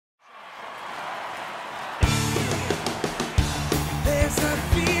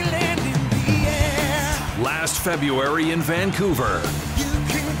February in Vancouver.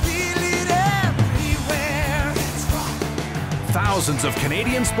 Thousands of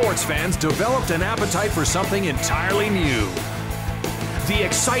Canadian sports fans developed an appetite for something entirely new. The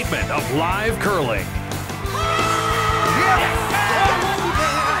excitement of live curling.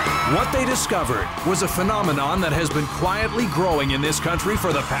 What they discovered was a phenomenon that has been quietly growing in this country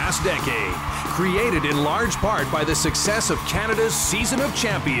for the past decade, created in large part by the success of Canada's Season of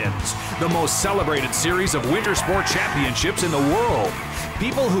Champions, the most celebrated series of winter sport championships in the world.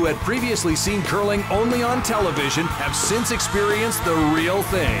 People who had previously seen curling only on television have since experienced the real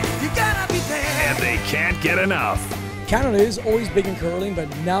thing. You gotta be there. And they can't get enough. Canada is always big in curling,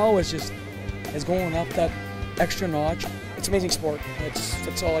 but now it's going up that extra notch. It's an amazing sport.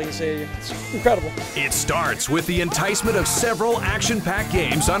 That's all I can say. It's incredible. It starts with the enticement of several action-packed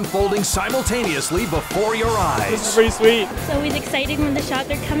games unfolding simultaneously before your eyes. This is pretty sweet. It's always exciting when the shots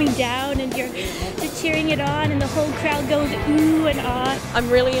are coming down and you're cheering it on and the whole crowd goes ooh and ah. I'm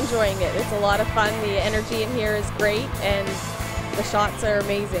really enjoying it. It's a lot of fun. The energy in here is great and the shots are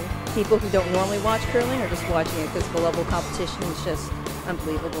amazing. People who don't normally watch curling are just watching it because the level of competition is just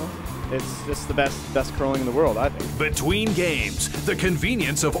unbelievable. It's just the best curling in the world, I think. Between games, the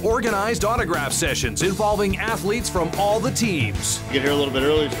convenience of organized autograph sessions involving athletes from all the teams. Get here a little bit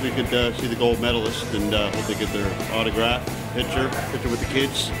early so we could see the gold medalist and hope they get their autograph, picture with the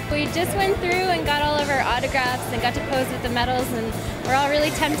kids. We just went through and got all of our autographs and got to pose with the medals, and we're all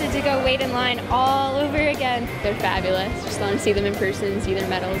really tempted to go wait in line all over again. They're fabulous. Just want to see them in person, see their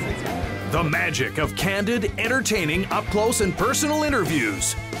medals and stuff. The magic of candid, entertaining, up-close and personal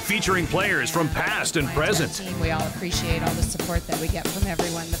interviews, featuring players from past and present. We all appreciate all the support that we get from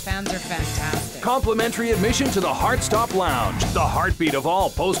everyone. The fans are fantastic. Complimentary admission to the Heartstop Lounge, the heartbeat of all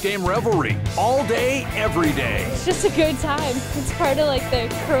post-game revelry, all day, every day. It's just a good time. It's part of like the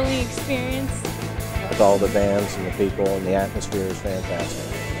curling experience. With all the bands and the people and the atmosphere is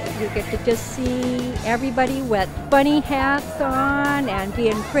fantastic. You get to just see everybody with bunny hats on and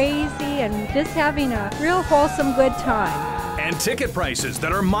being crazy and just having a real wholesome good time. And ticket prices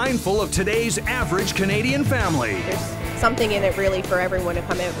that are mindful of today's average Canadian family. There's something in it really for everyone to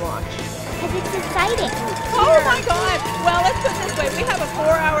come out and watch. Because it's exciting. Oh my God! Well, let's put it this way. We have a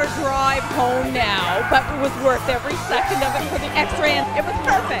 4-hour drive home now, but it was worth every second of it for the extra and it was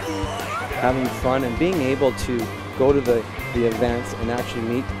perfect. Having fun and being able to go to the events and actually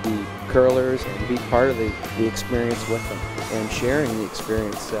meet the curlers and be part of the experience with them and sharing the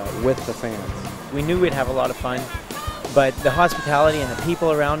experience with the fans. We knew we'd have a lot of fun, but the hospitality and the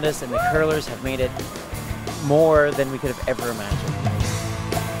people around us and the curlers have made it more than we could have ever imagined.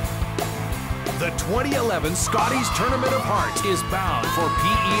 The 2011 Scotties Tournament of Hearts is bound for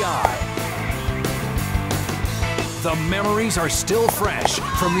PEI. The memories are still fresh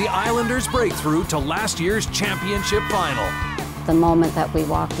from the Islanders' breakthrough to last year's championship final. The moment that we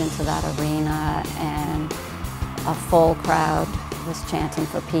walked into that arena and a full crowd was chanting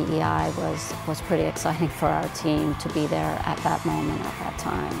for PEI was pretty exciting for our team to be there at that moment, at that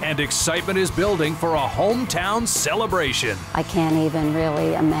time. And excitement is building for a hometown celebration. I can't even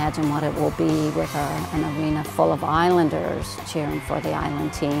really imagine what it will be with an arena full of Islanders cheering for the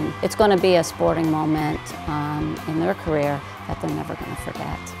Island team. It's going to be a sporting moment in their career that they're never going to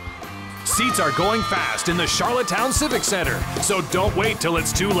forget. Seats are going fast in the Charlottetown Civic Centre, so don't wait till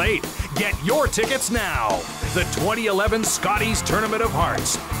it's too late. Get your tickets now. The 2011 Scotties Tournament of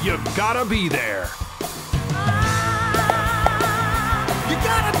Hearts. You gotta be there. You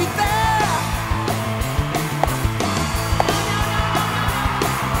gotta be there.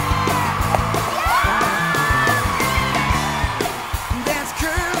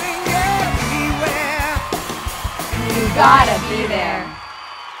 You gotta be there.